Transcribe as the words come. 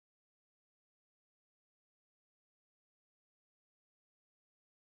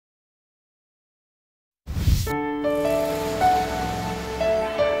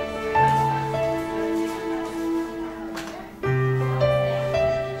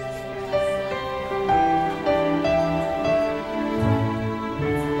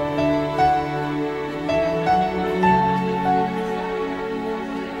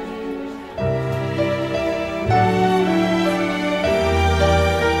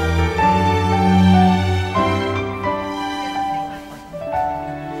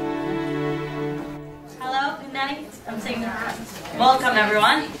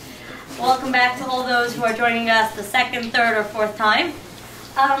welcome back to all those who are joining us the second, third, or fourth time.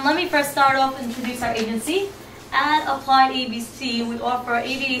 Let me first start off and introduce our agency. At Applied ABC, we offer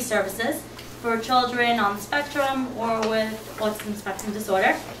ABA services for children on the spectrum or with autism spectrum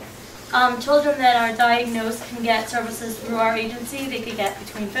disorder. Children that are diagnosed can get services through our agency. They could get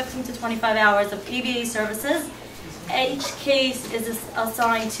between 15 to 25 hours of ABA services. Each case is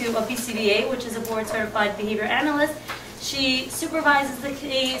assigned to a BCBA, which is a board-certified behavior analyst. She supervises the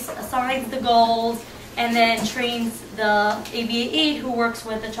case, assigns the goals, and then trains the ABA aide who works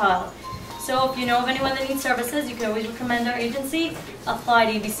with the child. So if you know of anyone that needs services, you can always recommend our agency, Applied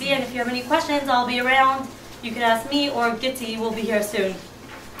ABC. And if you have any questions, I'll be around. You can ask me, or Gitty will be here soon.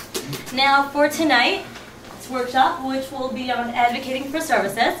 Now for tonight's workshop, which will be on advocating for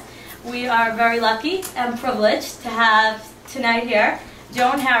services, we are very lucky and privileged to have tonight here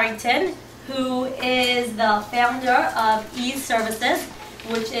Joan Harrington, who is the founder of EASE Services,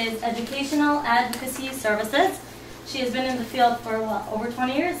 which is Educational Advocacy Services. She has been in the field for what, over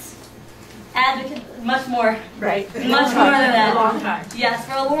 20 years? Much more. Right. Much more than that. A long time. Yes,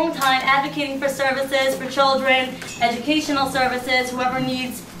 for a long time, advocating for services for children, educational services, whoever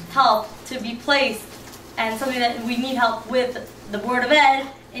needs help to be placed, and something that we need help with the Board of Ed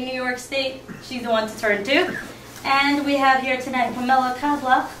in New York State, she's the one to turn to. And we have here tonight Pamela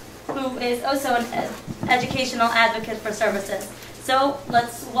Kozlov, who is also an educational advocate for services. So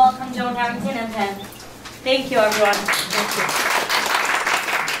let's welcome Joan Harrington and Penn. Thank you, everyone. Thank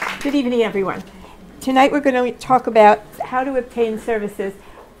you. Good evening, everyone. Tonight we're going to talk about how to obtain services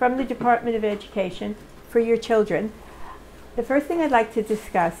from the Department of Education for your children. The first thing I'd like to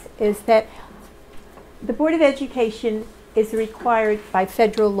discuss is that the Board of Education is required by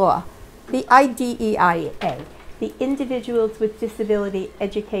federal law, the IDEIA, the Individuals with Disability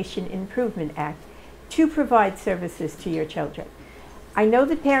Education Improvement Act, to provide services to your children. I know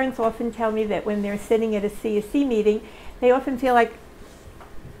that parents often tell me that when they're sitting at a CSE meeting, they often feel like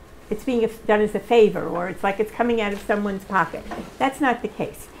it's being done as a favor, or it's like it's coming out of someone's pocket. That's not the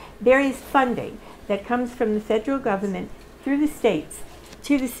case. There is funding that comes from the federal government through the states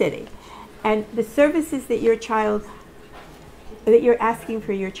to the city, and the services that you're asking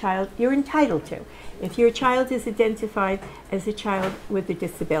for your child, you're entitled to, if your child is identified as a child with a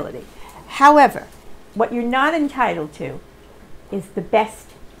disability. However, what you're not entitled to is the best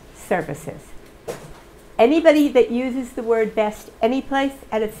services. Anybody that uses the word best anyplace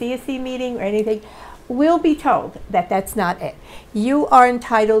at a CSE meeting or anything will be told that that's not it. You are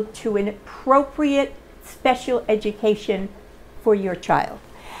entitled to an appropriate special education for your child.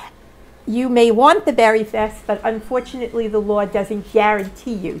 You may want the very best, but unfortunately the law doesn't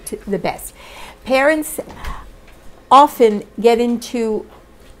guarantee you the best. Parents often get into,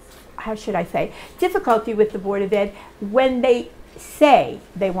 how should I say, difficulty with the Board of Ed when they say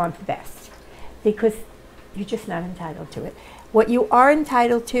they want the best, because you're just not entitled to it. What you are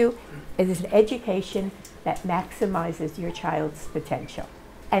entitled to is an education that maximizes your child's potential.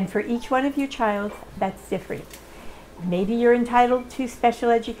 And for each one of your child, that's different. Maybe you're entitled to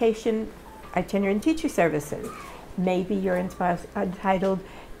special education itinerant teacher services. Maybe you're entitled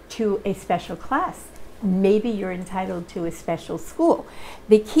to a special class. Maybe you're entitled to a special school.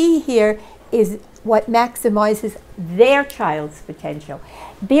 The key here is what maximizes their child's potential.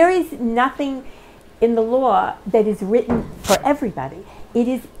 There is nothing in the law that is written for everybody. It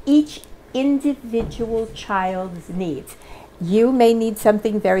is each individual child's needs. You may need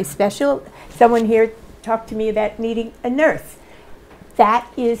something very special. Someone here talked to me about needing a nurse. That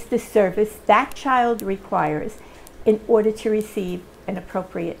is the service that child requires in order to receive an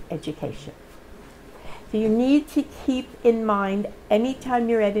appropriate education. So you need to keep in mind anytime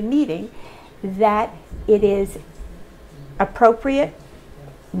you're at a meeting that it is appropriate,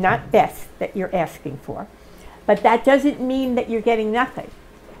 not best, that you're asking for. But that doesn't mean that you're getting nothing.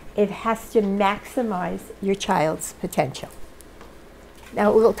 It has to maximize your child's potential.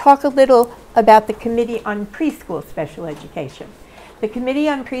 Now we'll talk a little about the Committee on Preschool Special Education. The Committee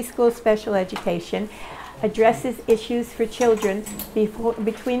on Preschool Special Education addresses issues for children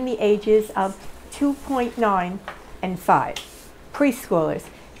between the ages of 2.9 and 5. Preschoolers,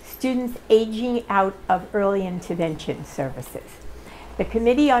 students aging out of early intervention services. The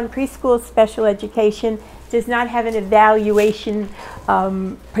Committee on Preschool Special Education does not have an evaluation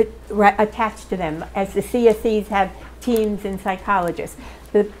attached to them, as the CSEs have teams and psychologists.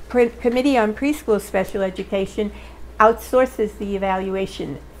 The Committee on Preschool Special Education outsources the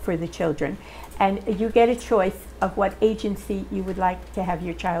evaluation for the children, and you get a choice of what agency you would like to have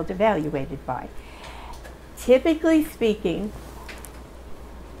your child evaluated by. Typically speaking,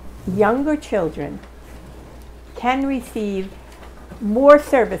 younger children can receive more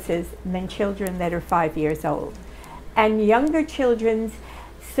services than children that are 5 years old. And younger children's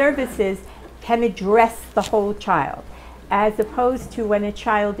services can address the whole child, as opposed to when a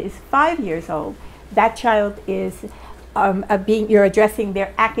child is 5 years old, that child is you're addressing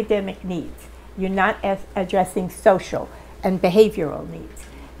their academic needs. You're not addressing social and behavioral needs.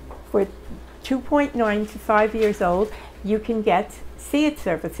 For 2.9 to 5 years old, you can get SEAD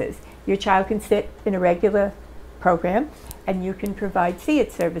services. Your child can sit in a regular program, and you can provide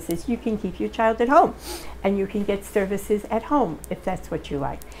SEAD services. You can keep your child at home, and you can get services at home if that's what you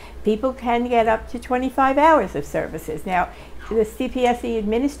like. People can get up to 25 hours of services. Now, the CPSE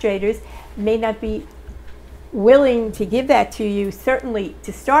administrators may not be willing to give that to you, certainly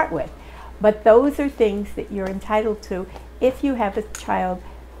to start with, but those are things that you're entitled to if you have a child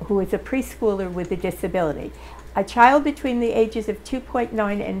who is a preschooler with a disability. A child between the ages of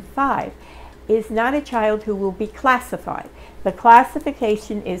 2.9 and 5 is not a child who will be classified. The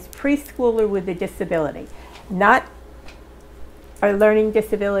classification is preschooler with a disability, not a learning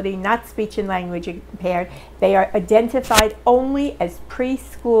disability, not speech and language impaired. They are identified only as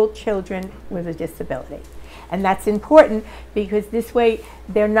preschool children with a disability. And that's important because this way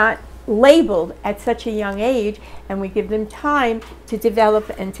they're not labeled at such a young age, and we give them time to develop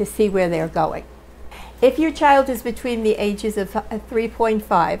and to see where they're going. If your child is between the ages of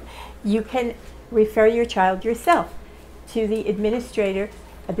 3.5, you can refer your child yourself to the administrator,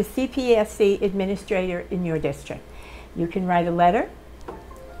 the CPSC administrator in your district. You can write a letter,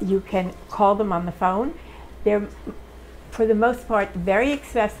 you can call them on the phone. They're, for the most part, very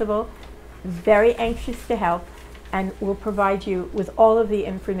accessible, very anxious to help, and will provide you with all of the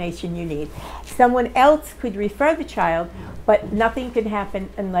information you need. Someone else could refer the child, but nothing can happen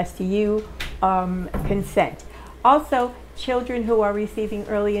unless you consent. Also, children who are receiving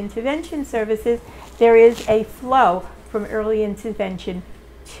early intervention services, there is a flow from early intervention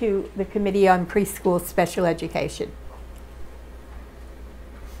to the Committee on Preschool Special Education.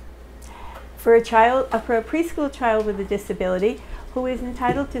 For a preschool child with a disability who is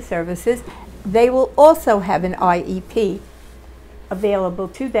entitled to services, they will also have an IEP available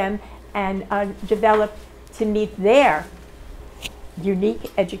to them and developed to meet their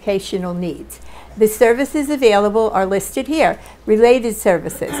unique educational needs. The services available are listed here. Related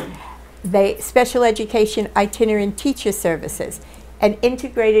services, special education itinerant teacher services, an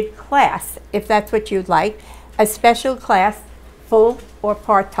integrated class, if that's what you'd like, a special class, full or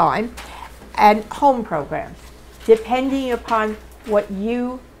part-time, and home programs, depending upon what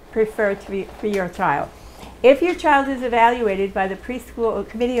you prefer for your child. If your child is evaluated by the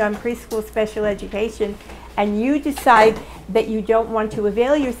Committee on Preschool Special Education and you decide that you don't want to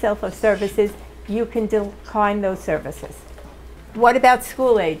avail yourself of services, you can decline those services. What about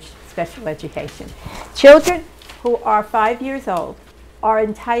school-age special education? Children who are 5 years old are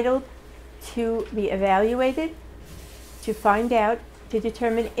entitled to be evaluated, to find out, to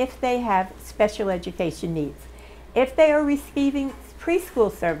determine if they have special education needs. If they are receiving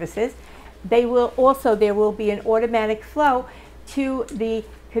preschool services, there will be an automatic flow to the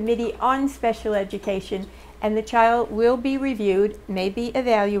Committee on Special Education, and the child will be reviewed, may be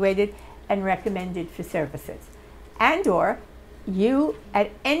evaluated, and recommended for services. And/or you,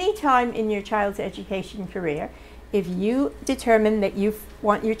 at any time in your child's education career, if you determine that you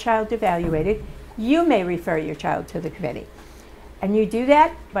want your child evaluated, you may refer your child to the committee. And you do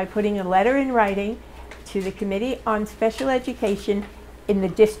that by putting a letter in writing to the Committee on Special Education in the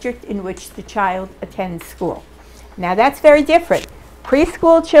district in which the child attends school. Now that's very different.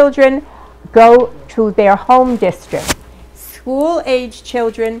 Preschool children go to their home district. School-age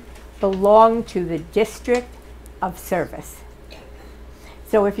children belong to the district of service.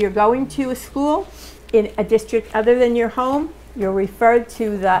 So if you're going to a school in a district other than your home, you're referred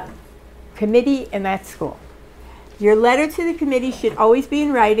to the committee in that school. Your letter to the committee should always be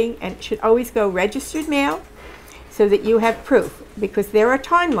in writing and should always go registered mail so that you have proof, because there are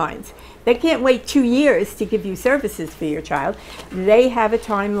timelines. They can't wait 2 years to give you services for your child. They have a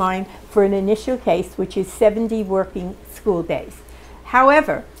timeline for an initial case, which is 70 working school days.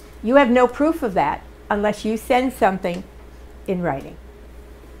 However, you have no proof of that unless you send something in writing.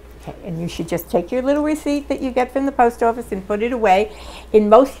 Okay, and you should just take your little receipt that you get from the post office and put it away. In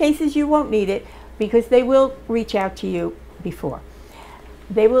most cases, you won't need it because they will reach out to you before.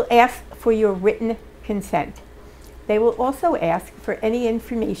 They will ask for your written consent. They will also ask for any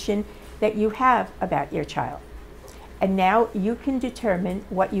information that you have about your child. And now you can determine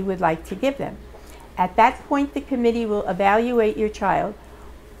what you would like to give them. At that point, the committee will evaluate your child,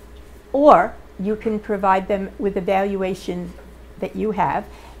 or you can provide them with evaluations that you have,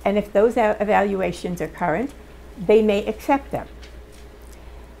 and if those evaluations are current, they may accept them.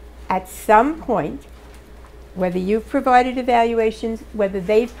 At some point, whether you've provided evaluations, whether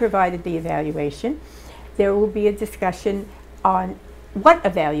they've provided the evaluation, there will be a discussion on what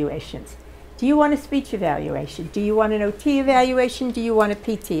evaluations. Do you want a speech evaluation? Do you want an OT evaluation? Do you want a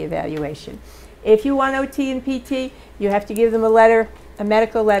PT evaluation? If you want OT and PT, you have to give them a letter, a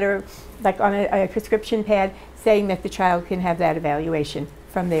medical letter, like on a prescription pad, saying that the child can have that evaluation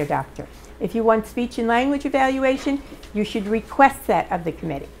from their doctor. If you want speech and language evaluation, you should request that of the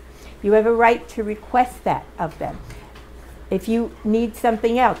committee. You have a right to request that of them. If you need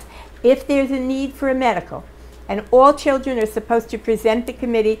something else, if there's a need for a medical, and all children are supposed to present the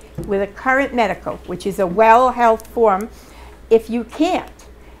committee with a current medical, which is a well health form. If you can't,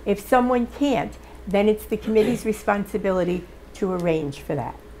 if someone can't, then it's the committee's responsibility to arrange for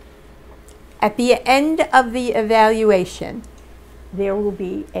that. At the end of the evaluation, there will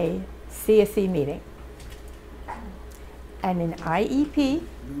be a CSE meeting. And an IEP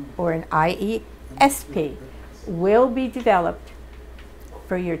or an IESP will be developed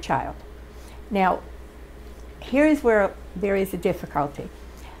for your child. Now, here's where there is a difficulty.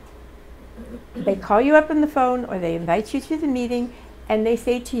 They call you up on the phone or they invite you to the meeting and they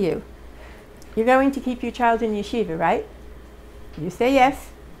say to you, you're going to keep your child in yeshiva, right? You say yes,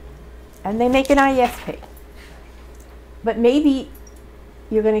 and they make an IESP. But maybe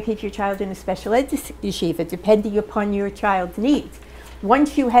you're going to keep your child in a special ed yeshiva, depending upon your child's needs.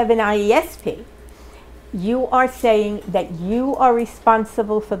 Once you have an IESP, you are saying that you are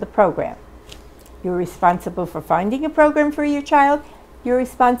responsible for the program. You're responsible for finding a program for your child. You're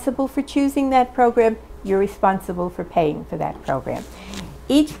responsible for choosing that program. You're responsible for paying for that program.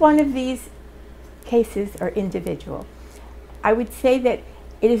 Each one of these cases are individual. I would say that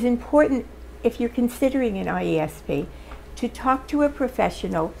it is important, if you're considering an IESP, to talk to a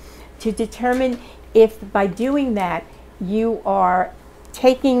professional to determine if by doing that you are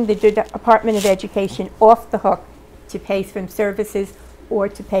taking the Department of Education off the hook to pay some services or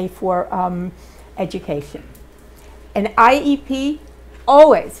to pay for education. An IEP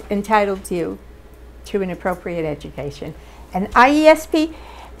always entitled you to an appropriate education. An IESP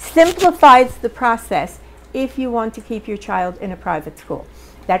simplifies the process if you want to keep your child in a private school.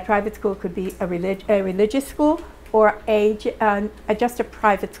 That private school could be a religious school or just a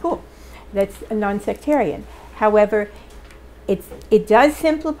private school that's a non-sectarian. However, it does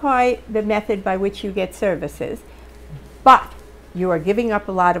simplify the method by which you get services, but you are giving up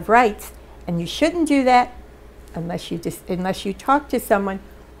a lot of rights, and you shouldn't do that unless you talk to someone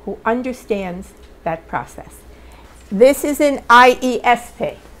who understands that process. This is an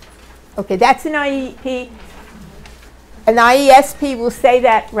IESP. Okay, that's an IEP. An IESP will say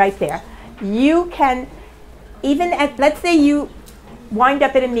that right there. You can, even at, let's say you wind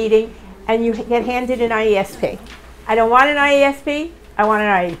up at a meeting and you get handed an IESP. I don't want an IESP, I want an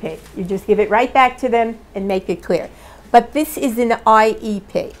IEP. You just give it right back to them and make it clear. But this is an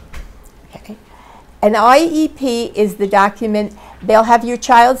IEP. Okay. An IEP is the document. They'll have your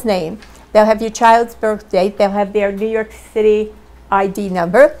child's name, they'll have your child's birth date, they'll have their New York City ID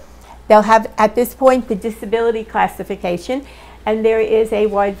number, they'll have, at this point, the disability classification, and there is a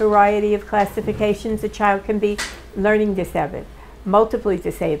wide variety of classifications. A child can be learning disabled, multiply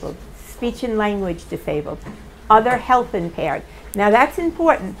disabled, speech and language disabled, other health impaired. Now that's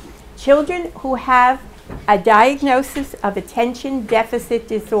important. Children who have a diagnosis of attention deficit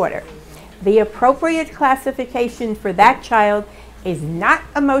disorder, the appropriate classification for that child is not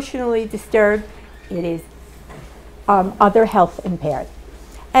emotionally disturbed, it is other health impaired.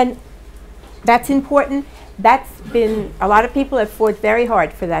 And that's important. That's been, a lot of people have fought very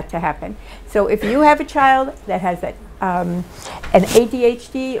hard for that to happen. So if you have a child that has an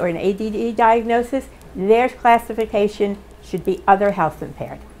ADHD or an ADD diagnosis, their classification should be other health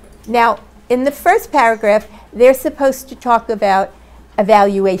impaired. Now, in the first paragraph, they're supposed to talk about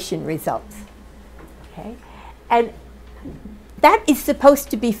evaluation results. Okay? And that is supposed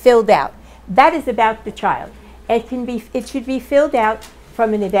to be filled out. That is about the child. It should be filled out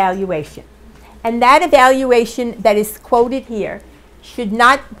from an evaluation. And that evaluation that is quoted here should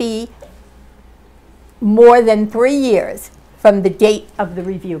not be more than 3 years from the date of the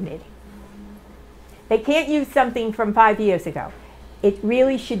review meeting. They can't use something from 5 years ago. It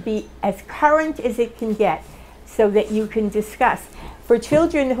really should be as current as it can get so that you can discuss. For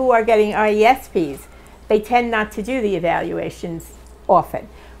children who are getting IESPs, they tend not to do the evaluations often.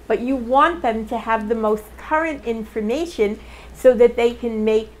 But you want them to have the most current information so that they can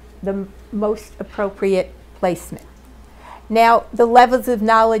make the most appropriate placement. Now, the levels of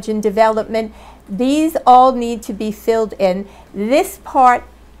knowledge and development, these all need to be filled in. This part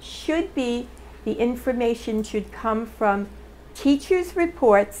should be, the information should come from teachers'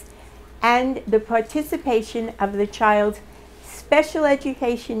 reports and the participation of the child's special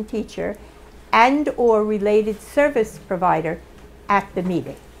education teacher and or related service provider at the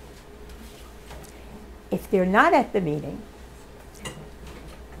meeting. If they're not at the meeting,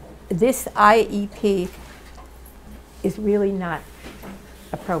 this IEP is really not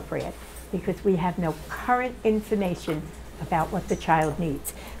appropriate because we have no current information about what the child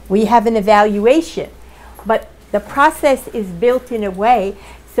needs. We have an evaluation, but the process is built in a way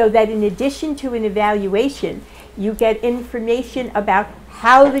so that in addition to an evaluation, you get information about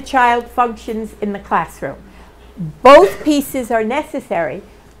how the child functions in the classroom. Both pieces are necessary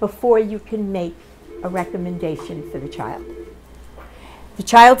before you can make a recommendation for the child. The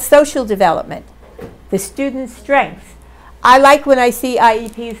child's social development, the student's strengths. I like when I see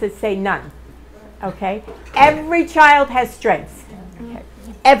IEPs that say none, okay? Every child has strengths, okay?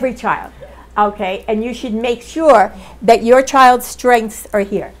 Every child, okay? And you should make sure that your child's strengths are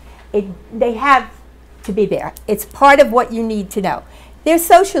here. They have to be there. It's part of what you need to know. There's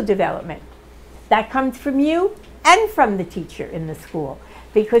social development. That comes from you and from the teacher in the school,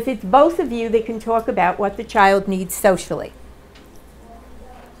 because it's both of you that can talk about what the child needs socially.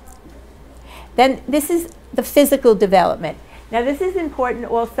 Then this is the physical development. Now this is important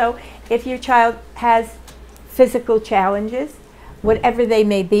also if your child has physical challenges, whatever they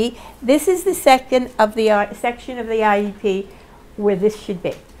may be. This is the section of the IEP where this should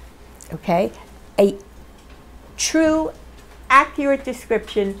be, okay? A true, accurate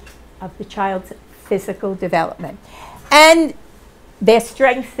description of the child's physical development. And their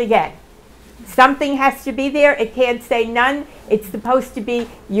strengths again. Something has to be there. It can't say none. It's supposed to be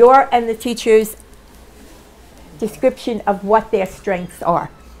your and the teacher's description of what their strengths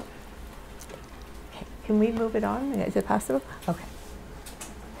are. Okay. Can we move it on? Is it possible? Okay.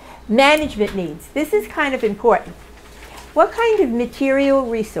 Management needs. This is kind of important. What kind of material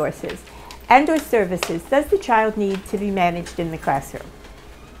resources and or services does the child need to be managed in the classroom?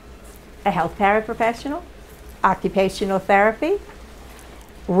 A health paraprofessional? Occupational therapy?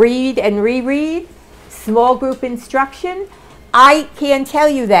 Read and reread? Small group instruction? I can tell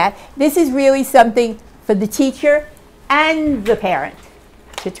you that. This is really something for the teacher and the parent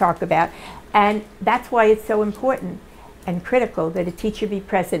to talk about. And that's why it's so important and critical that a teacher be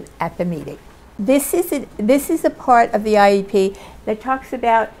present at the meeting. This is a part of the IEP that talks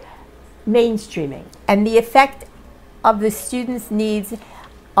about mainstreaming and the effect of the students' needs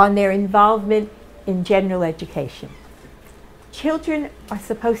on their involvement in general education. Children are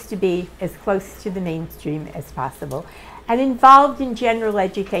supposed to be as close to the mainstream as possible and involved in general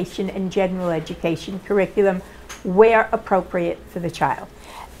education and general education curriculum where appropriate for the child.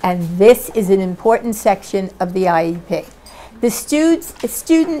 And this is an important section of the IEP. The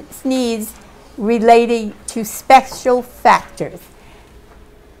students' needs relating to special factors.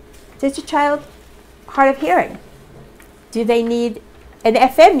 Does your child hard of hearing? Do they need an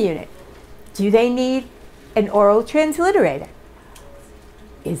FM unit? Do they need an oral transliterator?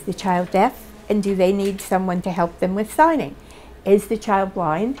 Is the child deaf, and do they need someone to help them with signing? Is the child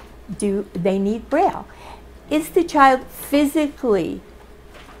blind? Do they need Braille? Is the child physically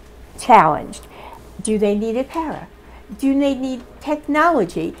challenged? Do they need a para? Do they need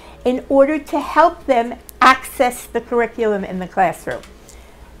technology in order to help them access the curriculum in the classroom?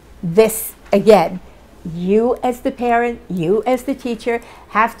 This, again, you as the parent, you as the teacher,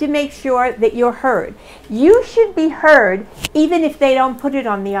 have to make sure that you're heard. You should be heard even if they don't put it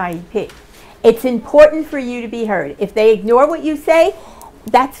on the IEP. It's important for you to be heard. If they ignore what you say,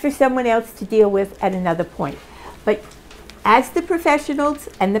 that's for someone else to deal with at another point. But as the professionals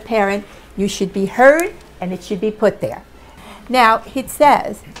and the parent, you should be heard and it should be put there. Now, it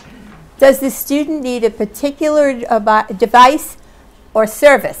says, does the student need a particular device or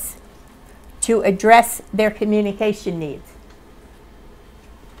service to address their communication needs?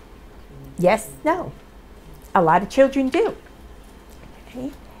 Yes, no. A lot of children do.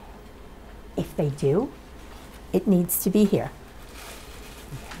 Okay. If they do, it needs to be here.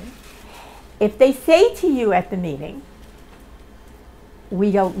 Okay. If they say to you at the meeting,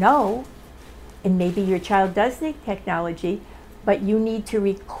 we don't know, and maybe your child does need technology, but you need to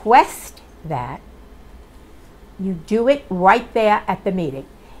request that, you do it right there at the meeting.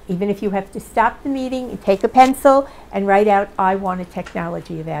 Even if you have to stop the meeting and take a pencil and write out, I want a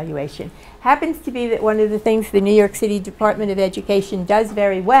technology evaluation. Happens to be that one of the things the New York City Department of Education does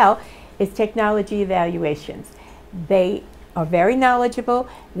very well is technology evaluations. They are very knowledgeable.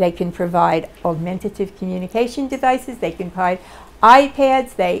 They can provide augmentative communication devices. They can provide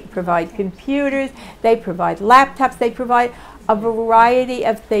iPads. They provide computers. They provide laptops. They provide a variety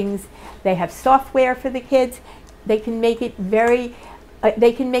of things. They have software for the kids. They can make it very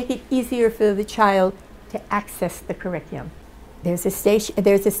they can make it easier for the child to access the curriculum. There's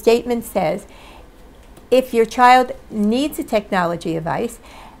a statement says, if your child needs a technology device,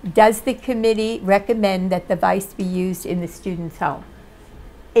 does the committee recommend that the device be used in the student's home?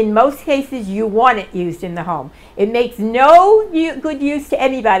 In most cases, you want it used in the home. It makes no good use to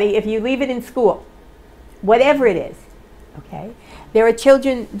anybody if you leave it in school, whatever it is, okay? There are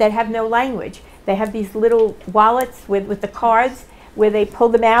children that have no language. They have these little wallets with the cards where they pull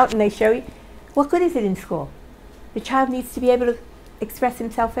them out and they show you. What good is it in school? The child needs to be able to express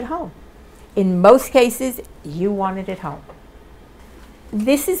himself at home. In most cases, you want it at home.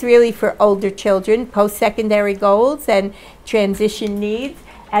 This is really for older children, post-secondary goals and transition needs.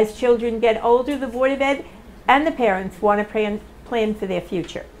 As children get older, the Board of Ed and the parents want to plan for their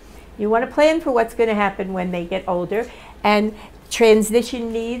future. You want to plan for what's going to happen when they get older, and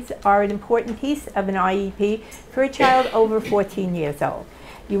transition needs are an important piece of an IEP for a child over 14 years old.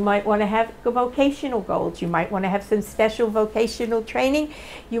 You might want to have vocational goals. You might want to have some special vocational training.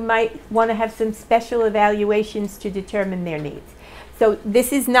 You might want to have some special evaluations to determine their needs. So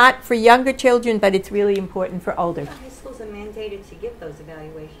this is not for younger children, but it's really important for older. High schools are mandated to give those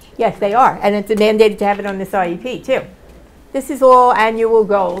evaluations. Yes, they are, and it's mandated to have it on this IEP too. This is all annual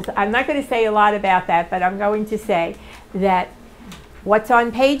goals. I'm not going to say a lot about that, but I'm going to say that what's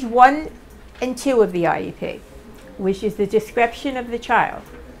on page 1 and 2 of the IEP, which is the description of the child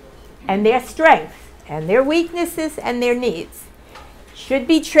and their strengths and their weaknesses and their needs, should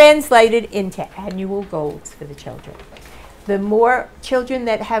be translated into annual goals for the children. The more children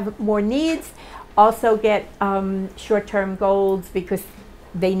that have more needs also get short-term goals because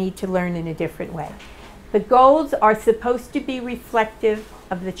they need to learn in a different way. The goals are supposed to be reflective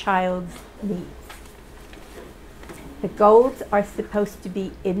of the child's needs. The goals are supposed to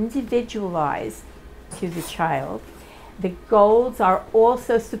be individualized to the child. The goals are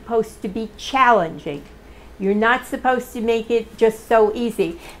also supposed to be challenging. You're not supposed to make it just so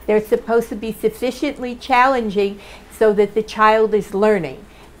easy. They're supposed to be sufficiently challenging so that the child is learning.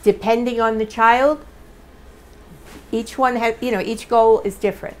 Depending on the child, each one has, each goal is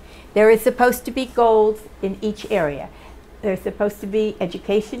different. There is supposed to be goals in each area. There's supposed to be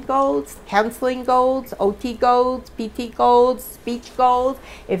education goals, counseling goals, OT goals, PT goals, speech goals.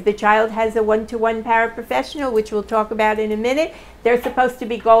 If the child has a one-to-one paraprofessional, which we'll talk about in a minute, there's supposed to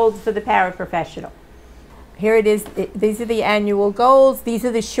be goals for the paraprofessional. Here it is. These are the annual goals. These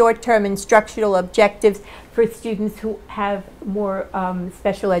are the short-term instructional objectives for students who have more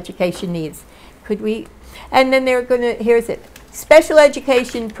special education needs. Could we? And then they're going to, here's it. Special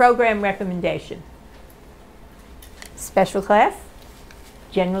education program recommendation. Special class,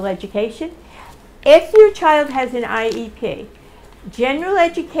 general education. If your child has an IEP, general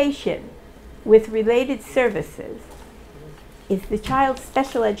education with related services is the child's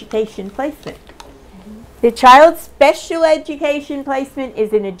special education placement. The child's special education placement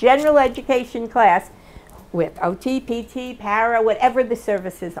is in a general education class with OT, PT, para, whatever the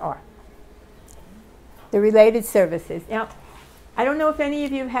services are. The related services. Now, I don't know if any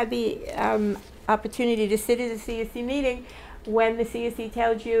of you have had the opportunity to sit at a CSE meeting when the CSE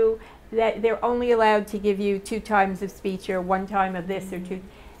tells you that they're only allowed to give you 2 times of speech or 1 time of this or 2.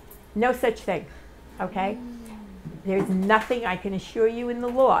 No such thing, okay? There's nothing, I can assure you, in the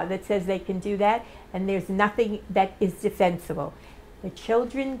law that says they can do that, and there's nothing that is defensible. The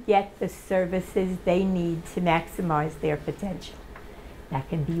children get the services they need to maximize their potential. That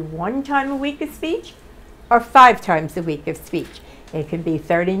can be 1 time a week of speech or 5 times a week of speech. It can be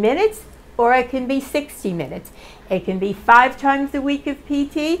 30 minutes or it can be 60 minutes. It can be 5 times a week of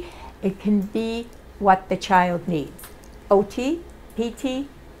PT. It can be what the child needs. OT, PT,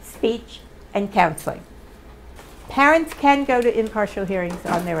 speech, and counseling. Parents can go to impartial hearings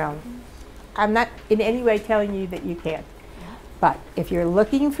on their own. I'm not in any way telling you that you can't. But if you're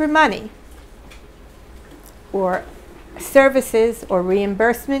looking for money or services or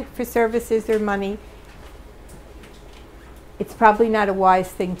reimbursement for services or money, it's probably not a wise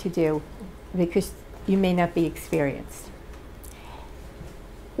thing to do because you may not be experienced.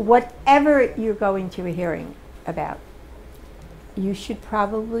 Whatever you're going to a hearing about, you should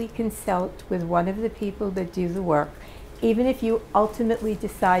probably consult with one of the people that do the work, even if you ultimately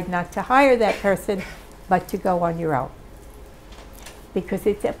decide not to hire that person, but to go on your own. Because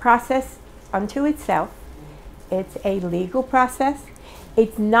it's a process unto itself. It's a legal process.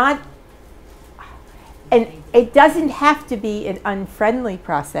 It's not, and it doesn't have to be an unfriendly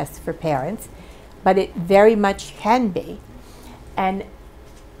process for parents, but it very much can be. And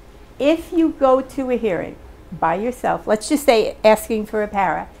if you go to a hearing by yourself, let's just say asking for a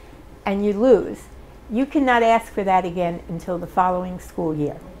para, and you lose, You cannot ask for that again until the following school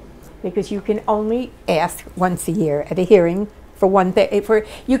year, because you can only ask once a year at a hearing for one thing.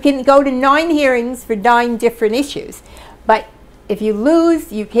 You can go to 9 hearings for 9 different issues, but if you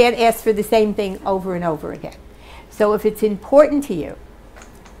lose, you can't ask for the same thing over and over again. So if it's important to you,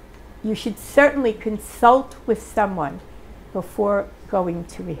 you should certainly consult with someone before going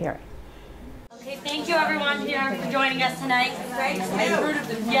to a hearing. Okay, thank you everyone here for joining us tonight. Great.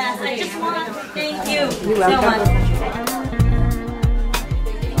 Yes, I just want to thank you so much.